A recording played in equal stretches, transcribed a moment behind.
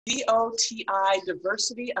DOTI,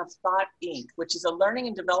 Diversity of Thought, Inc., which is a learning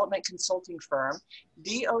and development consulting firm.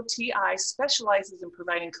 DOTI specializes in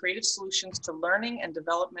providing creative solutions to learning and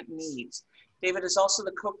development needs. David is also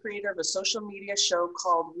the co-creator of a social media show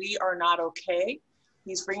called We Are Not Okay.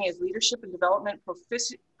 He's bringing his leadership and development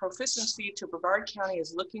proficiency to Brevard County,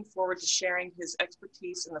 is looking forward to sharing his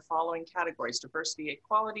expertise in the following categories: diversity,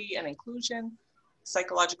 equality, and inclusion,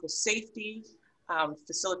 psychological safety,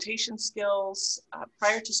 facilitation skills.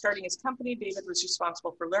 Prior to starting his company, David was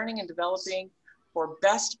responsible for learning and developing for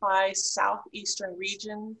Best Buy Southeastern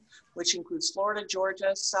region, which includes Florida,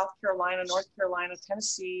 Georgia, South Carolina, North Carolina,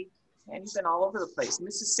 Tennessee, and he's been all over the place,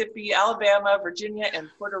 Mississippi, Alabama, Virginia, and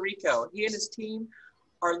Puerto Rico. He and his team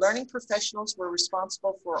are learning professionals who are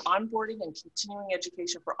responsible for onboarding and continuing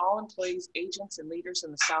education for all employees, agents, and leaders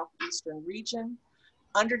in the Southeastern region.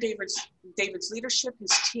 Under David's leadership,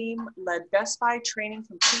 his team led Best Buy training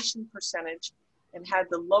completion percentage and had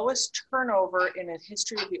the lowest turnover in the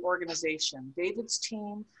history of the organization. David's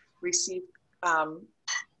team received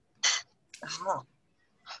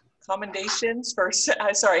commendations for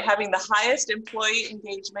having the highest employee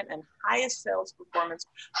engagement and highest sales performance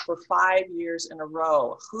for 5 years in a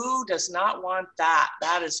row. Who does not want that?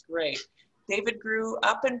 That is great. David grew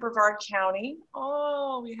up in Brevard County.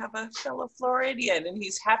 Oh, we have a fellow Floridian, and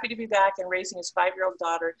he's happy to be back and raising his 5-year-old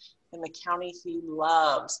daughter in the county he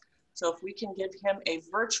loves. So if we can give him a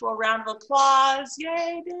virtual round of applause.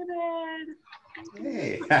 Yay, David.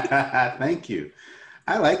 Hey, thank you.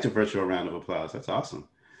 I like the virtual round of applause. That's awesome.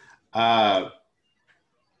 And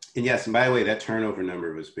yes, and by the way, that turnover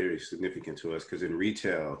number was very significant to us, because in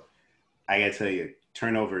retail, I gotta tell you,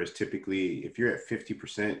 turnover is typically, if you're at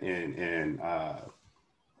 50% in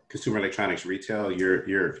consumer electronics retail,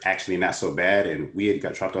 you're actually not so bad. And we had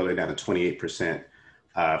got dropped all the way down to 28%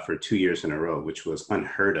 for 2 years in a row, which was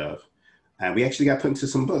unheard of. And we actually got put into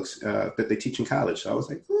some books that they teach in college. So I was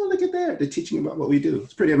like, oh, look at that. They're teaching about what we do.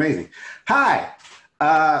 It's pretty amazing. Hi.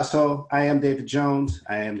 So I am David Jones.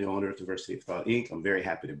 I am the owner of Diversity of Thought, Inc. I'm very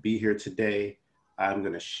happy to be here today. I'm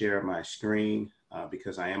going to share my screen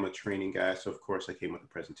because I am a training guy. So of course I came with a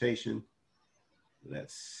presentation.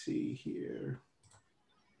 Let's see here.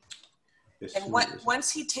 And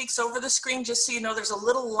once he takes over the screen, just so you know, there's a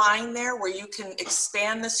little line there where you can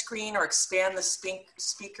expand the screen or expand the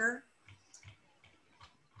speaker.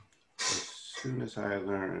 As soon as I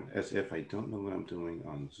learn, as if I don't know what I'm doing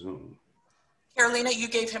on Zoom. Carolina, you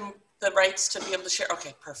gave him the rights to be able to share.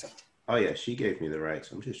 Okay, perfect. Oh yeah, she gave me the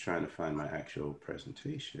rights. I'm just trying to find my actual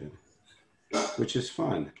presentation, which is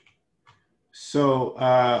fun. So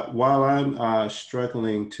while I'm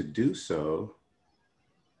struggling to do so,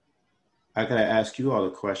 I gotta ask you all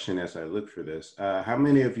a question as I look for this. How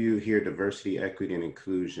many of you hear diversity, equity, and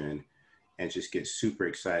inclusion and just get super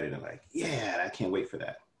excited and like, yeah, I can't wait for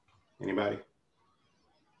that? Anybody?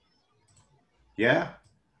 Yeah?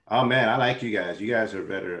 Oh man, I like you guys. You guys are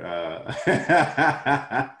better.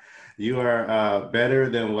 You are better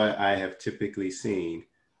than what I have typically seen.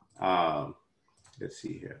 Let's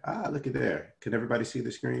see here. Look at there. Can everybody see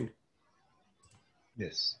the screen?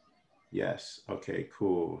 Yes. Yes. Okay,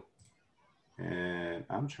 cool. And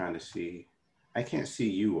I'm trying to see. I can't see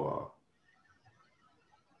you all.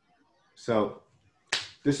 So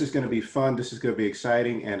this is going to be fun. This is going to be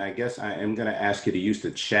exciting. And I guess I am going to ask you to use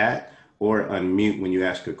the chat or unmute when you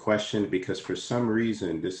ask a question, because for some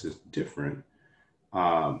reason this is different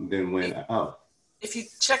than when, If you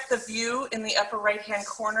check the view in the upper right-hand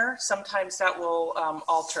corner, sometimes that will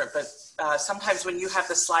alter it, but sometimes when you have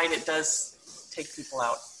the slide, it does take people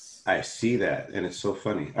out. I see that, and it's so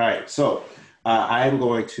funny. All right, so I'm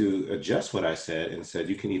going to adjust what I said and said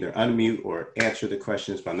you can either unmute or answer the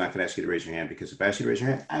questions, but I'm not gonna ask you to raise your hand, because if I ask you to raise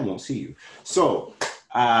your hand, I won't see you. So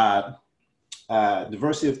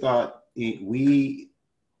diversity of thought, we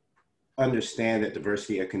understand that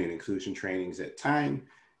diversity, equity, and inclusion trainings at times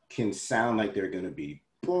can sound like they're going to be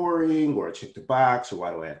boring or check the box or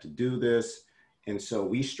why do I have to do this? And so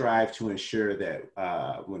we strive to ensure that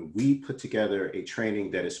when we put together a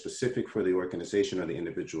training that is specific for the organization or the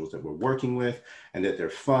individuals that we're working with, and that they're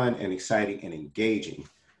fun and exciting and engaging.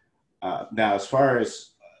 Now, as far as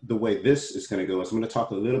the way this is going to go, is I'm going to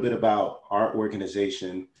talk a little bit about our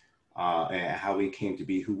organization and how we came to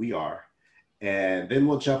be who we are. And then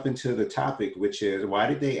we'll jump into the topic, which is why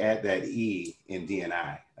did they add that E in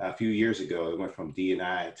D&I? A few years ago, it went from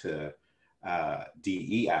D&I to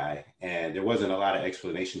DEI, and there wasn't a lot of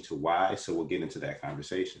explanation to why, so we'll get into that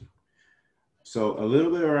conversation. So a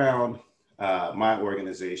little bit around my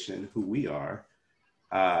organization, who we are.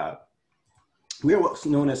 We are what's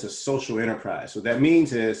known as a social enterprise. So that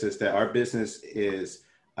means is that our business is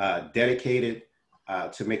dedicated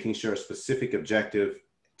to making sure a specific objective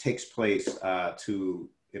takes place to,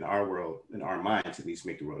 in our world, in our minds, at least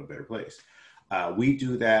make the world a better place. We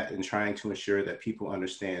do that in trying to ensure that people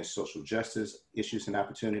understand social justice issues and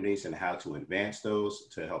opportunities and how to advance those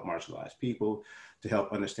to help marginalized people, to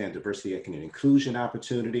help understand diversity, equity, and inclusion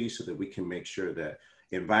opportunities so that we can make sure that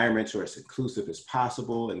environments are as inclusive as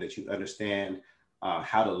possible and that you understand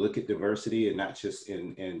how to look at diversity and not just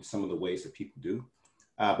in some of the ways that people do.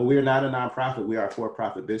 But we are not a nonprofit, we are a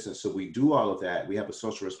for-profit business. So we do all of that. We have a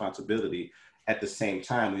social responsibility. At the same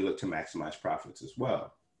time, we look to maximize profits as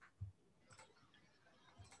well.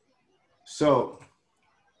 So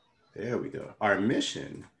there we go. Our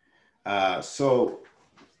mission. Our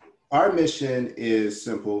mission is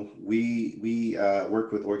simple. We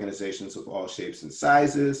work with organizations of all shapes and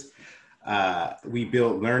sizes. We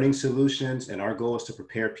build learning solutions, and our goal is to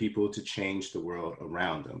prepare people to change the world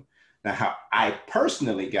around them. Now, how I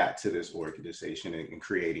personally got to this organization and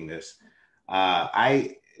creating this,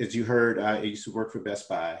 as you heard, I used to work for Best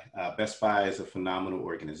Buy. Best Buy is a phenomenal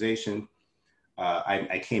organization.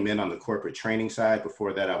 I came in on the corporate training side.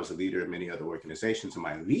 Before that, I was a leader in many other organizations. And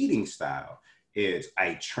my leading style is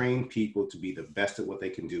I train people to be the best at what they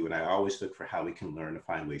can do. And I always look for how we can learn to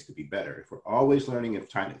find ways to be better. If we're always learning and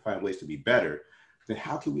trying to find ways to be better, then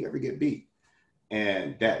how can we ever get beat?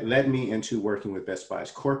 And that led me into working with Best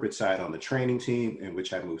Buy's corporate side on the training team, in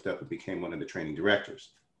which I moved up and became one of the training directors.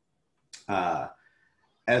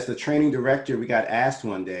 As the training director, we got asked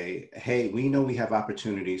one day, hey, we know we have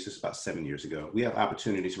opportunities, this is about 7 years ago, we have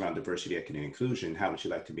opportunities around diversity, equity, and inclusion. How would you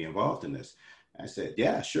like to be involved in this? I said,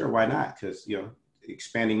 yeah, sure, why not? Because, you know,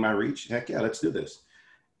 expanding my reach, heck yeah, let's do this.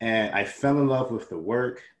 And I fell in love with the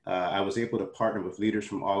work. I was able to partner with leaders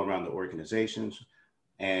from all around the organizations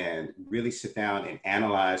and really sit down and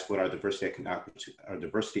analyze what our diversity,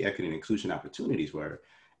 equity, and inclusion opportunities were,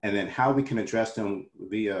 and then how we can address them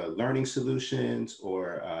via learning solutions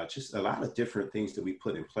or just a lot of different things that we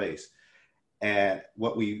put in place. And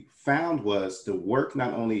what we found was the work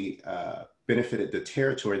not only benefited the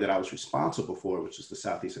territory that I was responsible for, which is the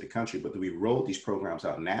Southeast of the country, but we rolled these programs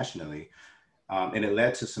out nationally. And it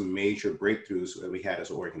led to some major breakthroughs that we had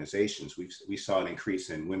as organizations. We saw an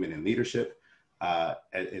increase in women in leadership.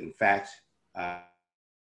 In fact,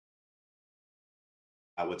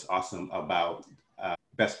 what's awesome about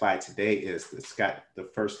Best Buy today is it's got the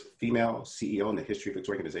first female CEO in the history of its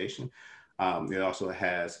organization. It also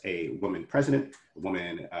has a woman president, a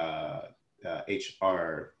woman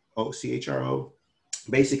CHRO.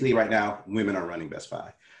 Basically, right now, women are running Best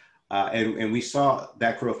Buy. And we saw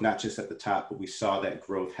that growth not just at the top, but we saw that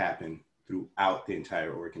growth happen throughout the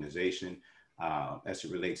entire organization. As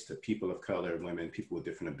it relates to people of color, women, people with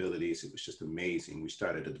different abilities. It was just amazing. We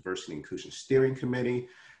started a diversity and inclusion steering committee.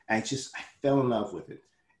 And I fell in love with it.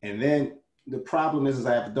 And then the problem is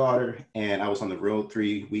I have a daughter and I was on the road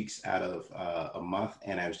 3 weeks out of a month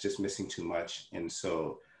and I was just missing too much. And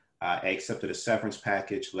so I accepted a severance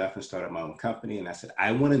package, left and started my own company. And I said,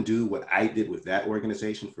 I want to do what I did with that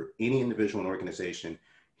organization for any individual and organization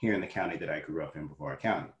here in the county that I grew up in, Brevard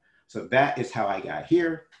County. So that is how I got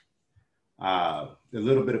here. A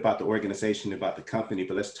little bit about the organization, about the company,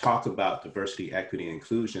 but let's talk about diversity, equity, and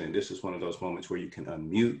inclusion. And this is one of those moments where you can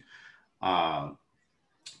unmute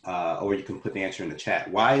or you can put the answer in the chat.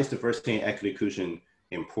 Why is diversity and equity inclusion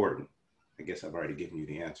important? I guess I've already given you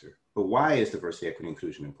the answer, but why is diversity, equity, and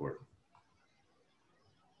inclusion important?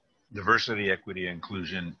 Diversity, equity, and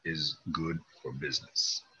inclusion is good for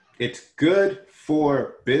business. It's good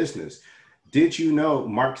for business. Did you know,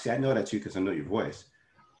 Mark, see, I know that's you because I know your voice.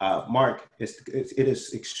 Mark, it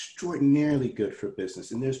is extraordinarily good for business.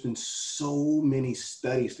 And there's been so many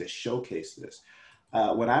studies that showcase this.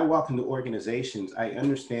 When I walk into organizations, I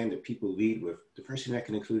understand that people lead with diversity,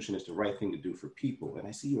 equity, and inclusion is the right thing to do for people. And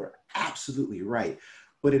I see you are absolutely right.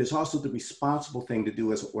 But it is also the responsible thing to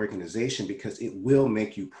do as an organization because it will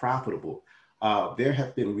make you profitable. There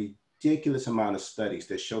have been ridiculous amount of studies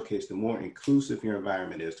that showcase the more inclusive your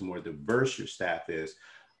environment is, the more diverse your staff is,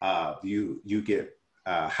 you get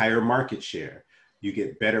higher market share, you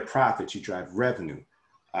get better profits, you drive revenue.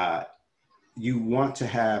 You want to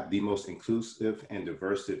have the most inclusive and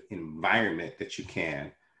diverse environment that you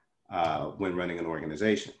can when running an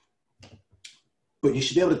organization. But you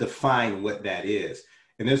should be able to define what that is.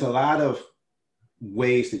 And there's a lot of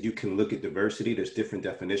ways that you can look at diversity. There's different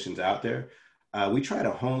definitions out there. We try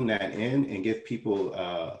to hone that in and give people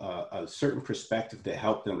a certain perspective to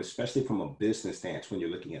help them, especially from a business stance when you're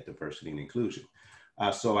looking at diversity and inclusion.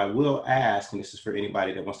 So I will ask, and this is for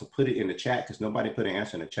anybody that wants to put it in the chat, because nobody put an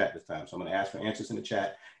answer in the chat this time. So I'm going to ask for answers in the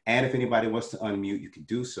chat. And if anybody wants to unmute, you can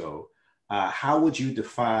do so. How would you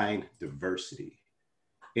define diversity?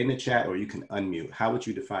 in the chat, or you can unmute. How would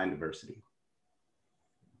you define diversity?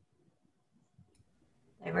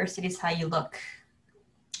 Diversity is how you look.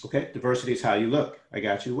 Okay, diversity is how you look. I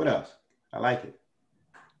got you. What else? I like it.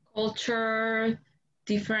 Culture,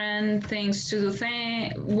 different things to do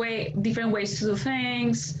different ways to do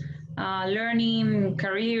things, learning,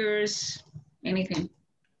 careers, anything.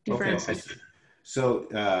 Differences. Okay, I see. So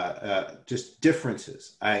just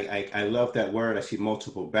differences. I love that word. I see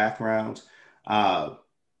multiple backgrounds.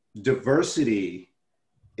 Diversity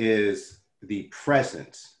is the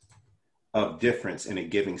presence of difference in a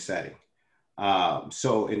given setting.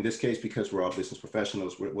 So in this case, because we're all business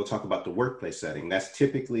professionals, we'll talk about the workplace setting. That's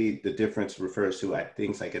typically the difference refers to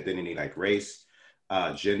things like identity, like race,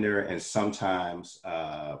 gender, and sometimes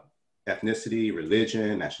ethnicity,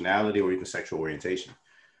 religion, nationality, or even sexual orientation.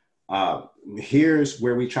 Here's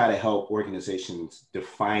where we try to help organizations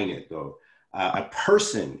define it, though. A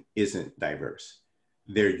person isn't diverse.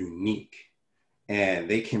 They're unique, and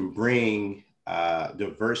they can bring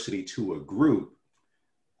diversity to a group.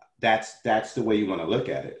 That's the way you want to look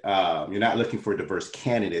at it. You're not looking for diverse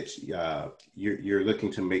candidates. You're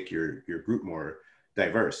looking to make your group more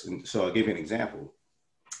diverse. And so I'll give you an example.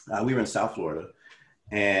 We were in South Florida,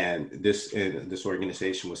 and this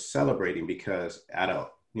organization was celebrating because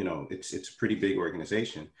it's a pretty big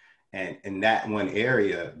organization. And in that one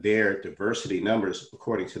area, their diversity numbers,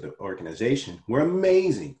 according to the organization, were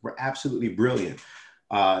amazing, were absolutely brilliant.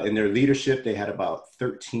 In their leadership, they had about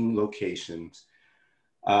 13 locations.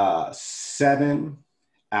 7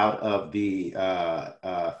 out of the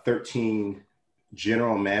 13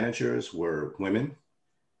 general managers were women.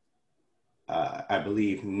 I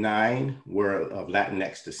believe 9 were of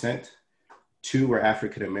Latinx descent, 2 were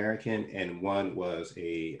African American, and 1 was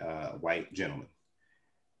a white gentleman.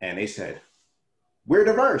 And they said, "We're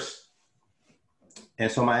diverse."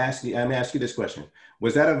 And so I'm gonna ask you this question: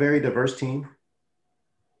 was that a very diverse team?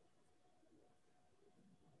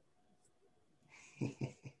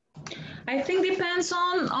 I think depends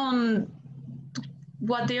on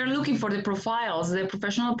what they're looking for, the profiles, the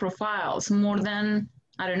professional profiles, more than,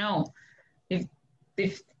 I don't know,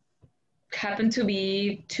 if happen to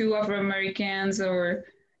be 2 Afro-Americans, or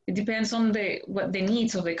it depends on what the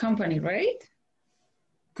needs of the company, right?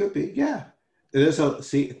 Could be, yeah.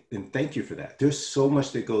 And thank you for that. There's so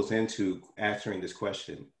much that goes into answering this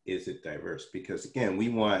question, is it diverse? Because again, we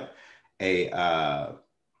want a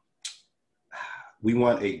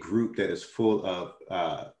group that is full of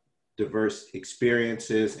diverse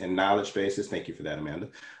experiences and knowledge bases. Thank you for that, Amanda.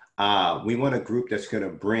 We want a group that's going to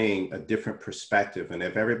bring a different perspective. And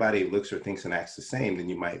if everybody looks or thinks and acts the same, then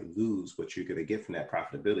you might lose what you're going to get from that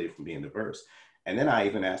profitability from being diverse. And then I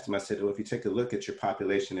even asked him, I said, well, if you take a look at your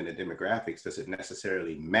population and the demographics, does it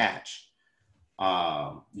necessarily match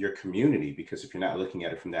your community? Because if you're not looking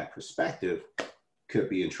at it from that perspective, could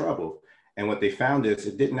be in trouble. And what they found is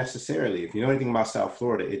it didn't necessarily, if you know anything about South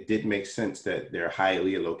Florida, it did make sense that their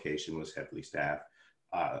Hialeah location was heavily staffed,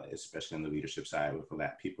 especially on the leadership side with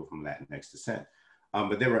people from Latinx descent.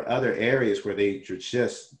 But there were other areas where they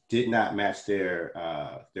just did not match their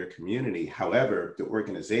community. However, the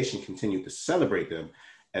organization continued to celebrate them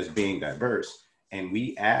as being diverse. And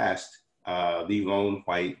we asked the lone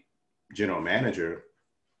white general manager,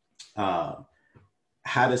 how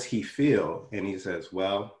does he feel? And he says,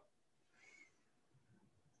 well,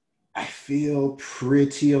 I feel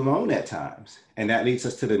pretty alone at times. And that leads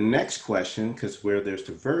us to the next question, because where there's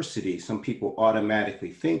diversity, some people automatically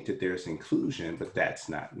think that there's inclusion, but that's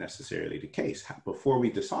not necessarily the case. Before we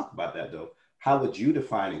just talk about that though, how would you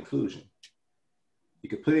define inclusion? You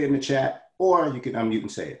could put it in the chat, or you can unmute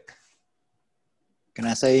and say it. Can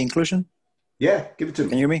I say inclusion? Yeah, give it to me.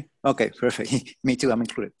 Can you hear me? Okay, perfect. Me too, I'm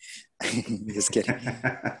included. Just kidding.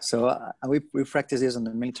 So we practice this in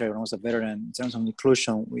the military when I was a veteran. In terms of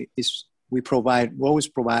inclusion, we're always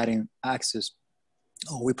providing access,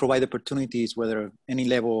 or we provide opportunities, whether any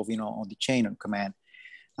level of, on the chain of command,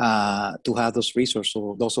 to have those resources.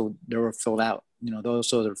 So those they were filled out,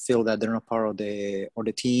 those who feel that they're not part of the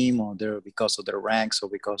team, or they're because of their ranks, or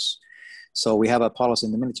because. So we have a policy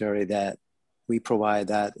in the military that we provide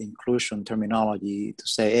that inclusion terminology to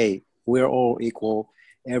say, hey, we're all equal.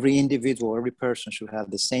 Every individual, every person should have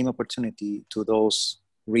the same opportunity to those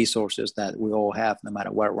resources that we all have, no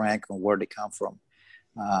matter what rank or where they come from,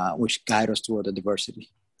 which guide us toward the diversity.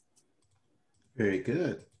 Very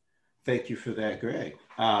good. Thank you for that, Greg.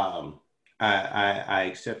 I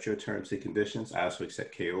accept your terms and conditions. I also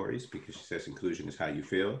accept Kaori's, because she says inclusion is how you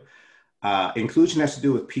feel. Inclusion has to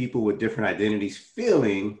do with people with different identities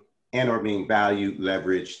feeling and or being valued,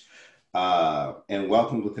 leveraged, and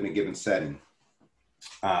welcomed within a given setting.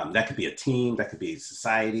 That could be a team, that could be a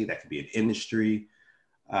society, that could be an industry.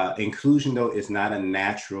 Inclusion, though, is not a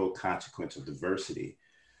natural consequence of diversity.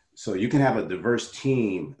 So you can have a diverse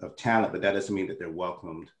team of talent, but that doesn't mean that they're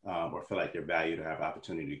welcomed or feel like they're valued or have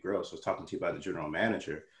opportunity to grow. So I was talking to you about the general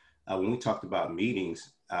manager. When we talked about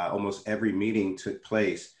meetings, almost every meeting took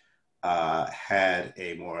place had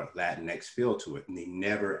a more Latinx feel to it. And they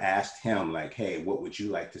never asked him like, hey, what would you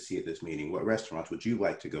like to see at this meeting? What restaurants would you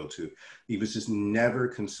like to go to? He was just never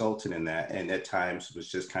consulted in that. And at times was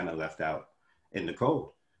just kind of left out in the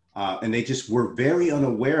cold. And they just were very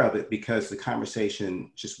unaware of it because the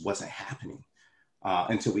conversation just wasn't happening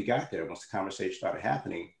until we got there. Once the conversation started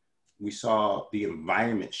happening, we saw the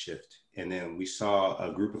environment shift. And then we saw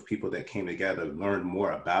a group of people that came together, learned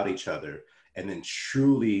more about each other, and then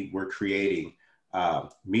truly were creating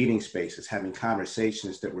meeting spaces, having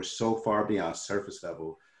conversations that were so far beyond surface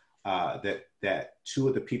level that two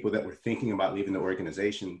of the people that were thinking about leaving the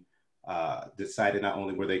organization decided not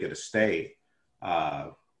only were they going to stay,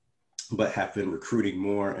 but have been recruiting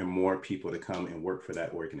more and more people to come and work for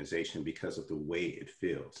that organization because of the way it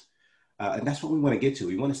feels. And that's what we want to get to.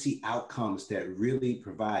 We want to see outcomes that really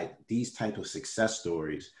provide these type of success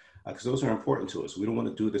stories, because those are important to us. We don't want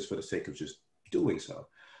to do this for the sake of just doing so.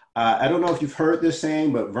 I don't know if you've heard this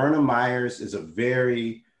saying, but Verna Myers is a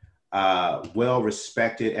very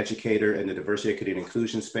well-respected educator in the diversity, equity, and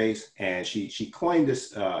inclusion space. And she coined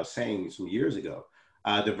this saying some years ago.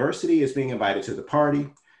 Diversity is being invited to the party.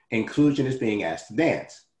 Inclusion is being asked to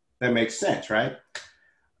dance. That makes sense, right?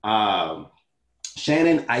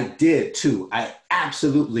 Shannon, I did too. I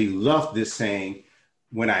absolutely loved this saying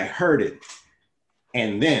when I heard it.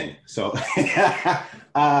 And then, so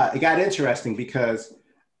it got interesting because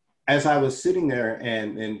as I was sitting there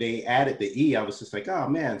and they added the E, I was just like, oh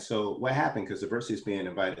man, so what happened? Because diversity is being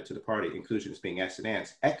invited to the party, inclusion is being asked to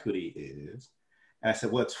dance, equity is. And I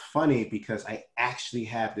said, well, it's funny because I actually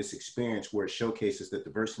have this experience where it showcases that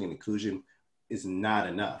diversity and inclusion is not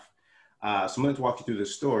enough. So I'm going to walk you through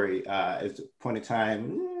this story. At a point in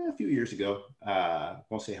time, a few years ago,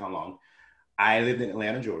 won't say how long, I lived in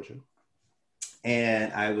Atlanta, Georgia.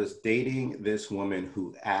 And I was dating this woman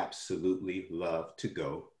who absolutely loved to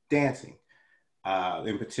go dancing,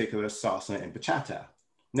 in particular salsa and bachata.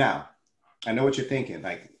 Now, I know what you're thinking,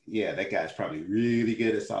 like, yeah, that guy's probably really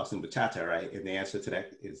good at salsa and bachata, right? And the answer to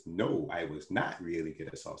that is no, I was not really good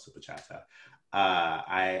at salsa bachata.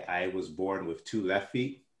 I was born with 2 left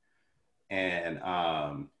feet. And,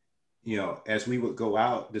 you know, as we would go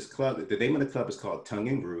out, this club, the name of the club is called Tongue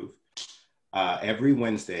and Groove. Every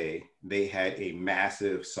Wednesday, they had a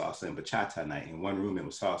massive salsa and bachata night. In one room, it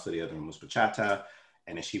was salsa, the other room was bachata.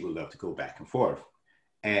 And then she would love to go back and forth.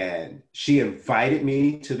 And she invited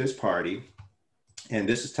me to this party. And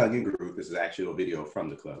this is Tongue and Groove. This is actually a video from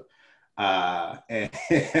the club.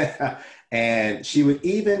 And she would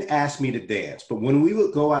even ask me to dance. But when we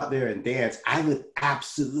would go out there and dance, I would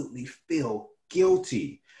absolutely feel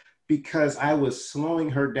guilty because I was slowing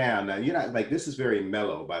her down. Now, you're not like, this is very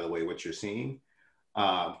mellow, by the way, what you're seeing,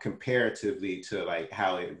 comparatively to like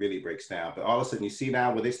how it really breaks down. But all of a sudden you see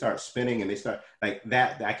now where they start spinning and they start like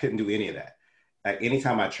that, I couldn't do any of that. Like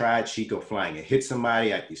anytime I tried, she'd go flying and hit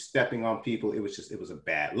somebody. I'd be stepping on people. It was a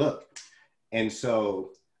bad look. And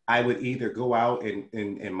so I would either go out and,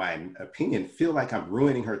 in my opinion, feel like I'm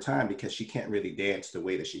ruining her time because she can't really dance the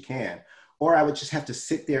way that she can, or I would just have to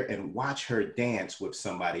sit there and watch her dance with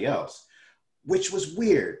somebody else, which was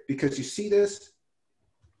weird because you see this,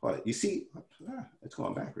 what you see, it's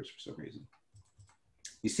going backwards for some reason.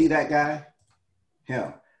 You see that guy?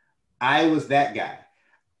 Him. I was that guy.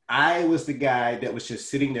 I was the guy that was just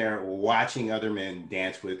sitting there watching other men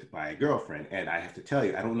dance with my girlfriend. And I have to tell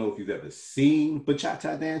you, I don't know if you've ever seen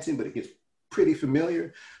bachata dancing, but it gets pretty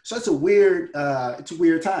familiar. So it's a weird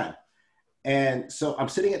time. And so I'm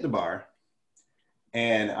sitting at the bar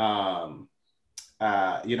and,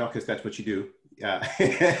 you know, cause that's what you do.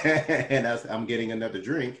 And as I'm getting another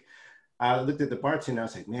drink, I looked at the bartender, I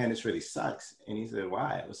was like, man, this really sucks. And he said,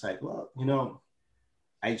 why? I was like, well, you know,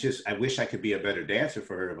 I wish I could be a better dancer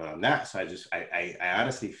for her, but I'm not. So I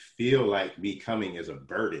honestly feel like me coming is a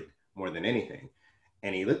burden more than anything.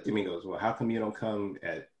 And he looked at me and goes, well, how come you don't come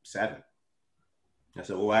at 7? I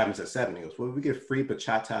said, well, what happens at 7? He goes, well, we get free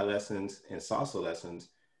bachata lessons and salsa lessons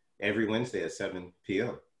every Wednesday at 7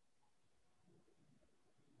 p.m.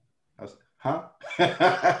 I was, huh?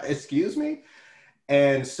 Excuse me?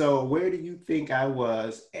 And so where do you think I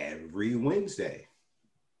was every Wednesday?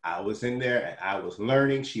 I was in there and I was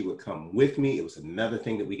learning. She would come with me. It was another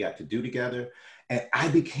thing that we got to do together. And I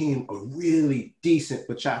became a really decent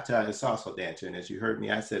bachata and salsa dancer. And as you heard me,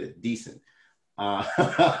 I said it decent.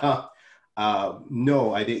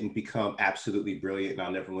 No, I didn't become absolutely brilliant and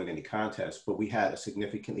I'll never win any contests, but we had a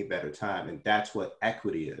significantly better time. And that's what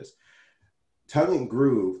equity is. Tongue and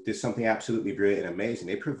Groove did something absolutely brilliant and amazing.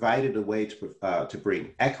 They provided a way to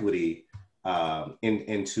bring equity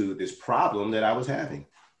into this problem that I was having.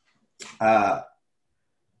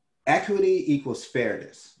 Equity equals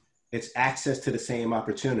fairness. It's access to the same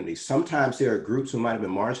opportunities. Sometimes there are groups who might have been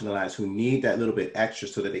marginalized who need that little bit extra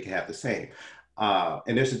so that they can have the same.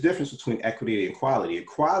 And there's a difference between equity and equality.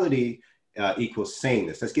 Equality equals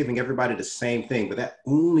sameness. That's giving everybody the same thing, but that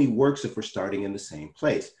only works if we're starting in the same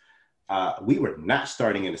place. We were not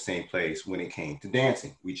starting in the same place when it came to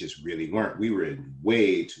dancing. We just really weren't. We were in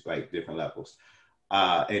way too, different levels.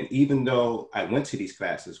 And even though I went to these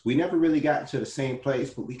classes, we never really got into the same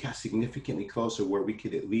place, but we got significantly closer where we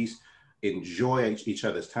could at least enjoy each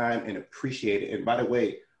other's time and appreciate it. And by the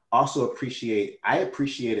way, also I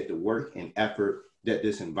appreciated the work and effort that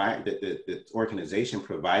this environment, that the organization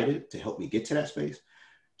provided to help me get to that space.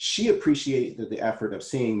 She appreciated the effort of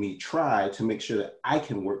seeing me try to make sure that I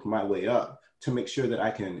can work my way up, to make sure that I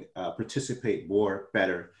can participate more,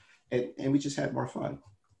 better, and we just had more fun.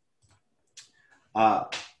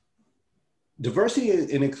 Diversity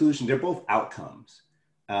and inclusion, they're both outcomes.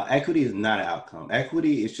 Equity is not an outcome.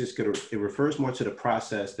 Equity is just it refers more to the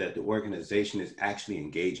process that the organization is actually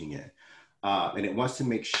engaging in. And it wants to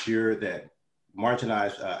make sure that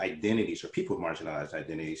marginalized identities or people with marginalized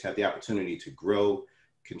identities have the opportunity to grow,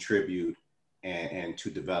 contribute, and to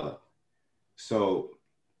develop. So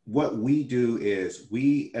what we do is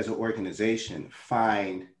we as an organization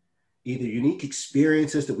find either unique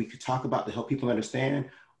experiences that we could talk about to help people understand,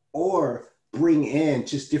 or bring in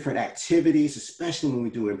just different activities, especially when we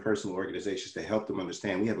do in-person organizations, to help them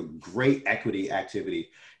understand. We have a great equity activity.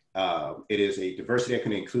 It is a diversity,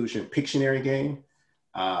 equity, inclusion Pictionary game.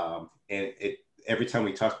 And every time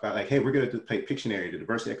we talk about hey, we're gonna play Pictionary, the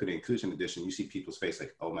diversity, equity, inclusion edition, you see people's face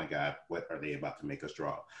oh my God, what are they about to make us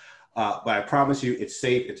draw? But I promise you, it's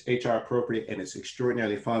safe, it's HR appropriate, and it's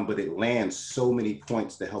extraordinarily fun, but it lands so many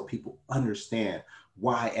points to help people understand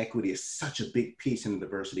why equity is such a big piece in the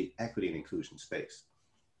diversity, equity, and inclusion space.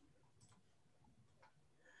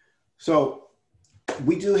 So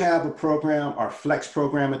we do have a program, our Flex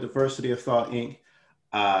program at Diversity of Thought, Inc.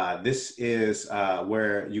 This is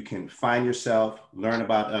where you can find yourself, learn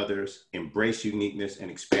about others, embrace uniqueness, and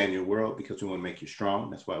expand your world, because we want to make you strong.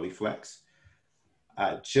 That's why we flex.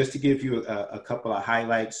 Just to give you a couple of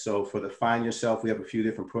highlights. So for the Find Yourself, we have a few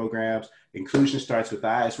different programs. Inclusion Starts with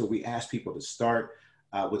I is where we ask people to start.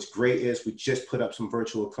 What's great is we just put up some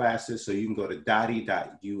virtual classes, so you can go to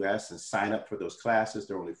dotty.us and sign up for those classes.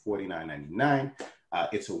 They're only $49.99.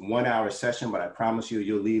 It's a 1-hour session, but I promise you,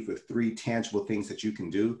 you'll leave with 3 tangible things that you can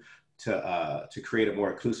do to create a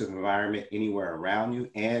more inclusive environment anywhere around you.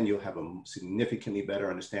 And you'll have a significantly better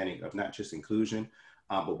understanding of not just inclusion,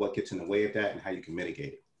 but what gets in the way of that and how you can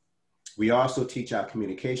mitigate it. We also teach our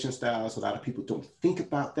communication styles. A lot of people don't think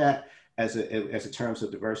about that as a terms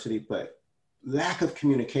of diversity, but lack of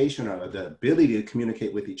communication or the ability to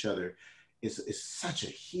communicate with each other is such a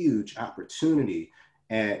huge opportunity.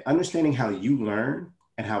 And understanding how you learn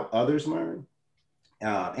and how others learn,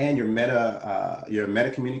 and your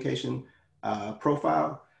meta communication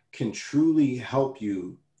profile can truly help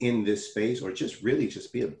you in this space, or just really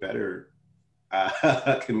just be a better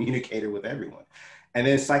communicator with everyone. And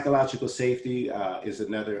then psychological safety is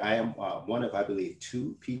another. I am one of, I believe,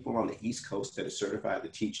 2 people on the East Coast that is certified to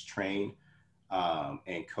teach, train,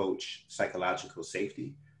 and coach psychological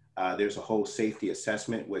safety. There's a whole safety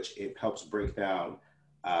assessment, which it helps break down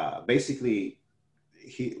basically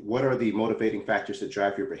what are the motivating factors that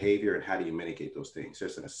drive your behavior and how do you mitigate those things.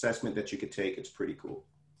 There's an assessment that you can take. It's pretty cool.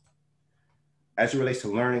 As it relates to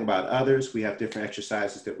learning about others, we have different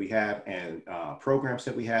exercises that we have and programs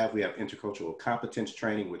that we have. We have intercultural competence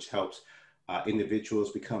training, which helps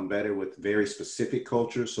individuals become better with very specific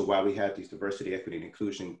cultures. So while we have these diversity, equity, and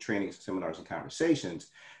inclusion trainings, seminars, and conversations,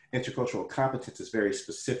 intercultural competence is very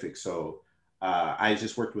specific. So I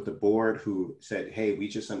just worked with a board who said, hey, we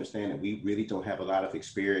just understand that we really don't have a lot of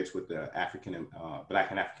experience with the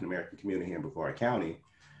Black and African-American community here in Brevard County.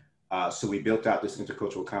 So we built out this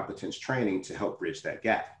intercultural competence training to help bridge that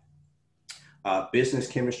gap. Business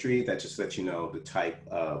chemistry, that just lets you know the type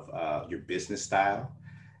of your business style.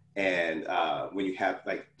 And when you have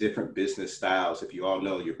different business styles, if you all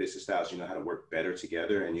know your business styles, you know how to work better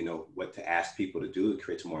together and you know what to ask people to do. It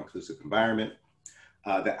creates a more inclusive environment.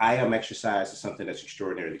 The I am exercise is something that's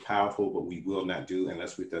extraordinarily powerful, but we will not do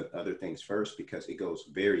unless we've done other things first, because it goes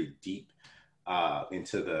very deep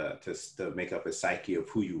into to make up a psyche of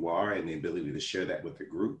who you are and the ability to share that with the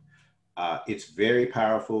group. It's very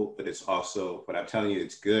powerful, but it's also, what I'm telling you,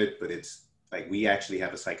 it's good, but it's like, we actually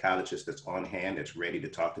have a psychologist that's on hand that's ready to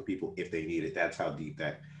talk to people if they need it. That's how deep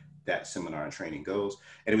that seminar and training goes.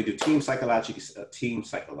 And we do team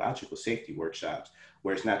psychological safety workshops,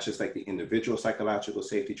 where it's not just like the individual psychological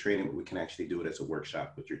safety training, but we can actually do it as a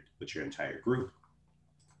workshop with your entire group.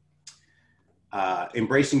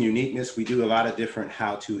 Embracing uniqueness, we do a lot of different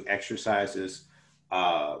how-to exercises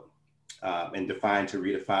and define to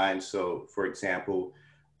redefine. So for example,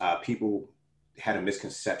 people had a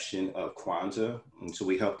misconception of Kwanzaa. And so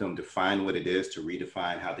we help them define what it is, to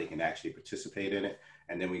redefine how they can actually participate in it.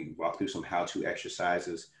 And then we walk through some how-to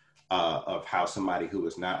exercises of how somebody who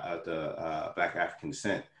is not of the Black African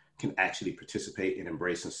descent can actually participate and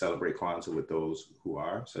embrace and celebrate Kwanzaa with those who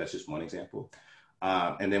are. So that's just one example.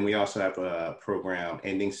 And then we also have a program,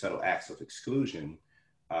 Ending Subtle Acts of Exclusion.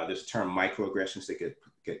 There's a term, microaggressions,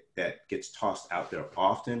 that gets tossed out there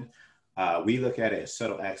often. We look at it as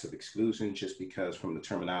subtle acts of exclusion, just because from the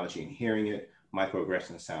terminology and hearing it,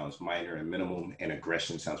 microaggression sounds minor and minimal, and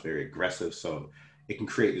aggression sounds very aggressive. So it can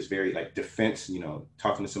create this very like defense, you know,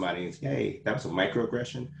 talking to somebody and say, hey, that was a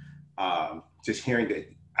microaggression. Just hearing that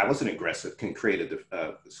I wasn't aggressive can create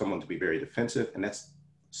someone to be very defensive, and that's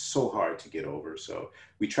so hard to get over. So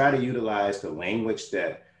we try to utilize the language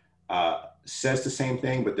that says the same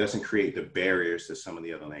thing, but doesn't create the barriers that some of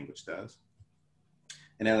the other language does.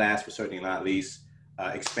 And then last but certainly not least,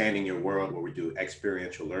 expanding your world, where we do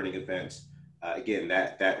experiential learning events. Again,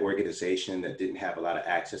 that organization that didn't have a lot of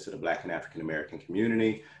access to the Black and African American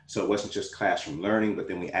community. So it wasn't just classroom learning, but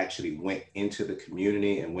then we actually went into the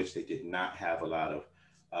community in which they did not have a lot of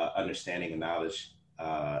understanding and knowledge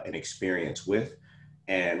and experience with.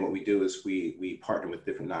 And what we do is we partner with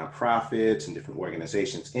different nonprofits and different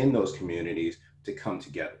organizations in those communities to come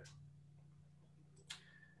together.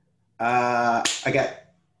 I got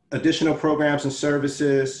additional programs and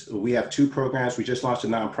services. We have 2 programs. We just launched a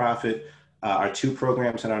nonprofit. Our 2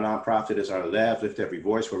 programs in our nonprofit is our LEV, Lift Every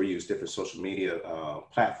Voice, where we use different social media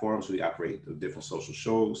platforms. We operate different social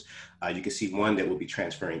shows. You can see one that will be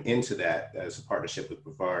transferring into that as a partnership with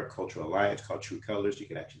Brevard Cultural Alliance called True Colors. You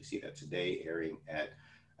can actually see that today, airing at,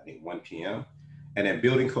 I think, 1 p.m. And then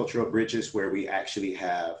Building Cultural Bridges, where we actually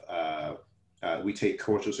have, we take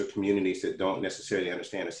cultures or communities that don't necessarily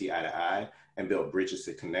understand or see eye to eye, and build bridges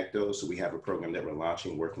to connect those. So we have a program that we're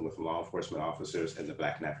launching, working with law enforcement officers and the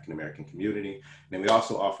Black and African American community. And then we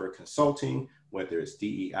also offer consulting, whether it's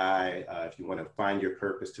DEI, if you want to find your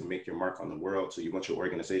purpose to make your mark on the world. So you want your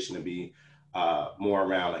organization to be more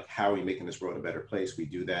around like, how are we making this world a better place? We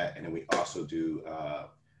do that. And then we also do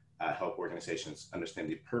help organizations understand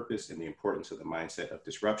the purpose and the importance of the mindset of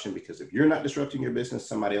disruption, because if you're not disrupting your business,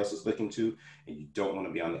 somebody else is looking to, and you don't want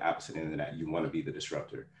to be on the opposite end of that. You want to be the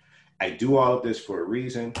disruptor. I do all of this for a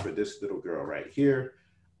reason, for this little girl right here,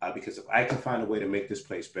 because if I can find a way to make this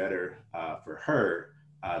place better for her,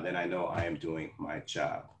 then I know I am doing my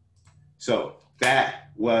job. So that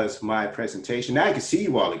was my presentation. Now I can see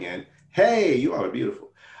you all again. Hey, you all are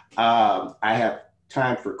beautiful. I have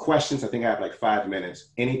time for questions. I think I have like 5 minutes.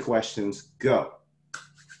 Any questions? Go.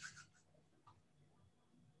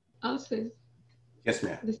 Austin. Yes,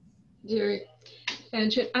 ma'am. Jerry.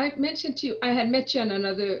 And I mentioned to you, I had met you on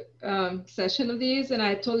another session of these, and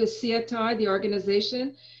I told the CITAR, the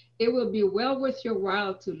organization, it will be well worth your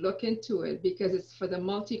while to look into it, because it's for the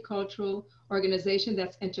multicultural organization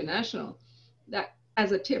that's international. That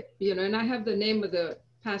as a tip, you know, and I have the name of the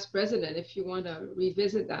past president if you want to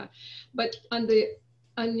revisit that. But on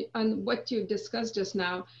what you discussed just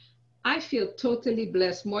now, I feel totally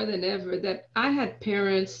blessed more than ever that I had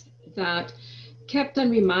parents that kept on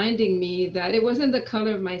reminding me that it wasn't the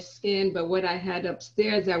color of my skin, but what I had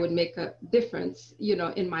upstairs that would make a difference, you know,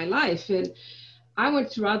 in my life. And I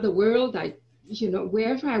went throughout the world. You know,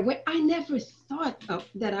 wherever I went, I never thought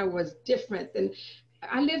that I was different. And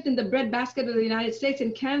I lived in the breadbasket of the United States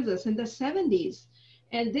in Kansas in the 70s.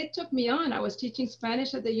 And they took me on. I was teaching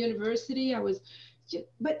Spanish at the university.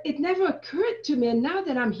 But it never occurred to me. And now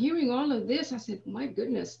that I'm hearing all of this, I said, my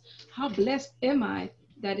goodness, how blessed am I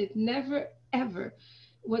that it never, ever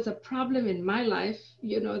was a problem in my life.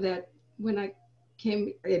 You know, that when I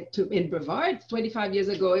came in Brevard 25 years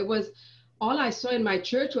ago, it was all I saw in my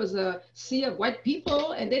church was a sea of white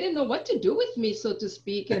people, and they didn't know what to do with me, so to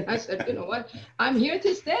speak. And I said, you know what, I'm here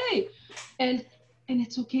to stay. And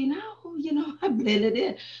it's okay now, you know, I blended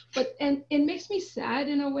in. But, and it makes me sad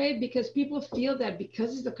in a way, because people feel that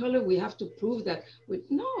because it's the color, we have to prove that.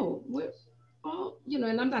 No, we're all, you know,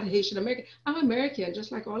 and I'm not Haitian American, I'm American,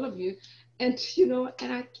 just like all of you. And, you know,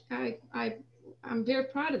 and I'm very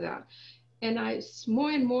proud of that. And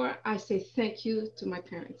more and more, I say thank you to my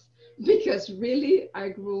parents because really I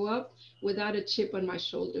grew up without a chip on my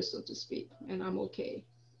shoulder, so to speak, and I'm okay,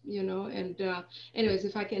 you know. And anyways,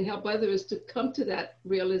 if I can help others to come to that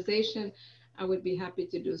realization, I would be happy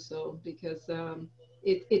to do so because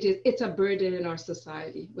it's a burden in our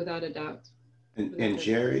society, without a doubt. And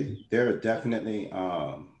Jerry, there are definitely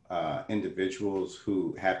individuals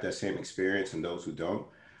who have that same experience and those who don't.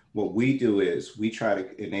 What we do is we try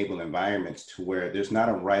to enable environments to where there's not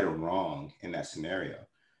a right or wrong in that scenario.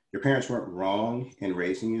 Your parents weren't wrong in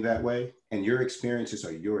raising you that way, and your experiences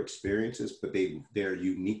are your experiences, but they're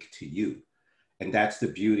unique to you. And that's the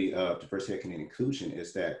beauty of diversity, equity, and inclusion,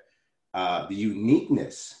 is that the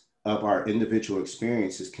uniqueness of our individual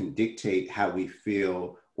experiences can dictate how we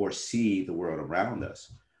feel or see the world around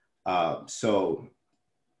us. So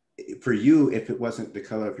for you, if it wasn't the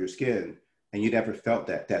color of your skin and you never felt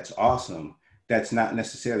that, that's awesome. That's not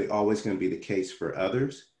necessarily always going to be the case for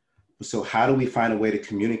others. So how do we find a way to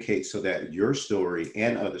communicate so that your story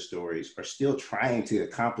and other stories are still trying to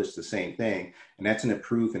accomplish the same thing? And that's to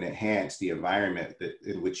improve and enhance the environment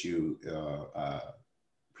in which you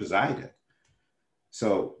preside in.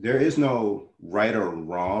 So there is no right or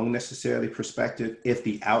wrong necessarily perspective if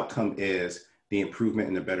the outcome is the improvement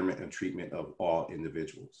and the betterment and treatment of all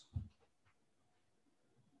individuals.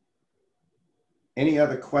 Any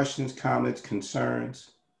other questions, comments,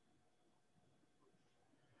 concerns?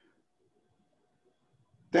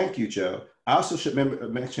 Thank you, Joe. I also should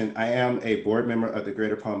mention I am a board member of the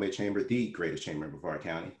Greater Palm Bay Chamber, the greatest chamber in Brevard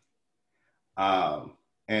County,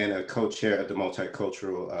 and a co-chair of the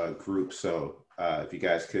multicultural group. So if you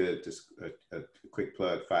guys could, just a quick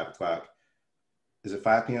plug, 5 o'clock. Is it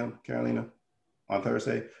 5 p.m., Carolina, on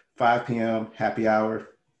Thursday? 5 p.m., happy hour.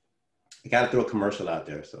 I got to throw a commercial out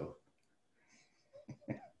there, so.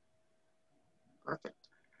 Perfect.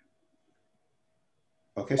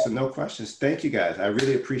 Okay, so no questions. Thank you, guys. I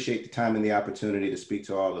really appreciate the time and the opportunity to speak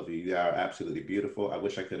to all of you. You are absolutely beautiful. I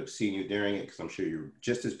wish I could have seen you during it because I'm sure you're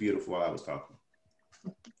just as beautiful while I was talking.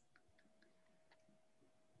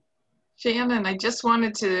 Shannon, I just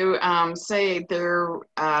wanted to say there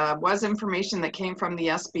was information that came from the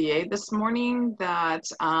SBA this morning that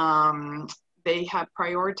they have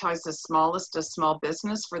prioritized the smallest of small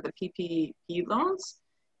business for the PPP loans.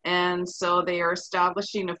 And so they are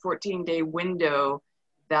establishing a 14-day window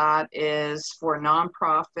that is for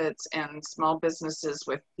nonprofits and small businesses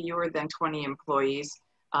with fewer than 20 employees.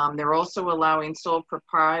 They're also allowing sole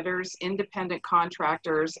proprietors, independent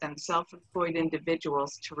contractors, and self-employed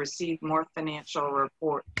individuals to receive more financial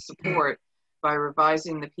support by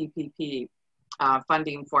revising the PPP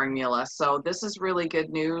funding formula. So this is really good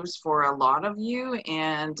news for a lot of you.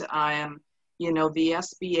 And you know, the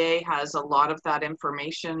SBA has a lot of that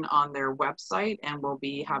information on their website and will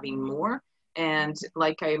be having more. And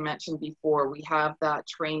like I mentioned before, we have that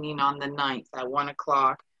training on the 9th at 1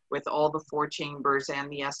 o'clock with all the 4 chambers and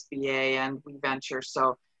the SBA and We Venture.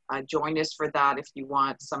 So join us for that if you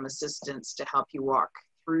want some assistance to help you walk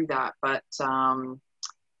through that. But,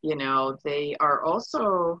 you know, they are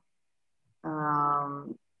also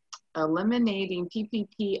eliminating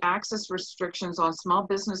PPP access restrictions on small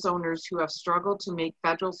business owners who have struggled to make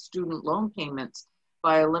federal student loan payments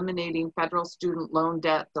by eliminating federal student loan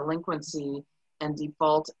debt delinquency and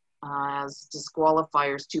default as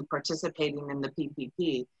disqualifiers to participating in the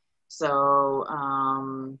PPP. So,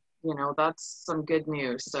 you know, that's some good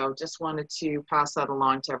news. So just wanted to pass that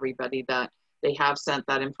along to everybody that they have sent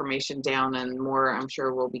that information down and more, I'm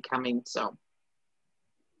sure, will be coming. So.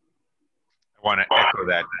 I want to echo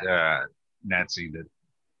that, Nancy, that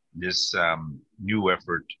this new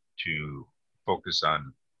effort to focus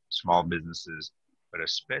on small businesses, but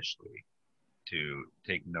especially to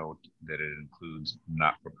take note that it includes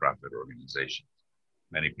not-for-profit organizations.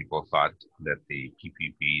 Many people thought that the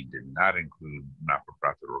PPP did not include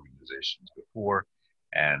not-for-profit organizations before,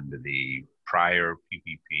 and the prior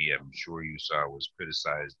PPP, I'm sure you saw, was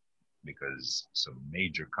criticized because some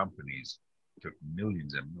major companies took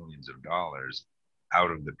millions and millions of dollars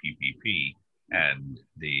out of the PPP, and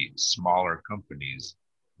the smaller companies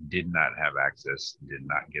did not have access, did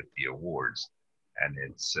not get the awards. And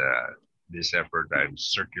it's this effort, I've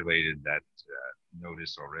circulated that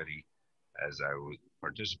notice already as I would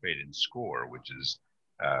participate in SCORE, which is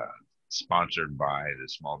sponsored by the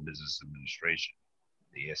Small Business Administration.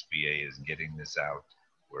 The SBA is getting this out.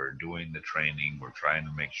 We're doing the training. We're trying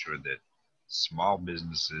to make sure that small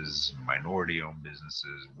businesses, minority-owned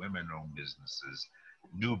businesses, women-owned businesses,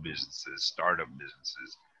 new businesses, startup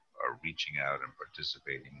businesses are reaching out and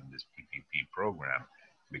participating in this PPP program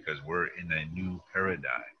because we're in a new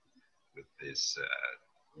paradigm with this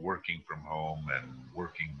working from home and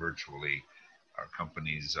working virtually. Our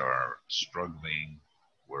companies are struggling.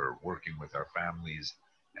 We're working with our families,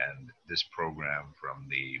 and this program from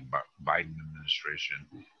the Biden administration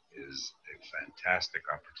is a fantastic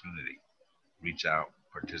opportunity. Reach out,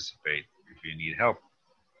 participate. If you need help,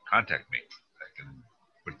 contact me. I can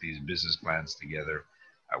put these business plans together.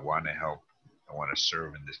 I want to help. I want to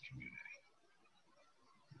serve in this community.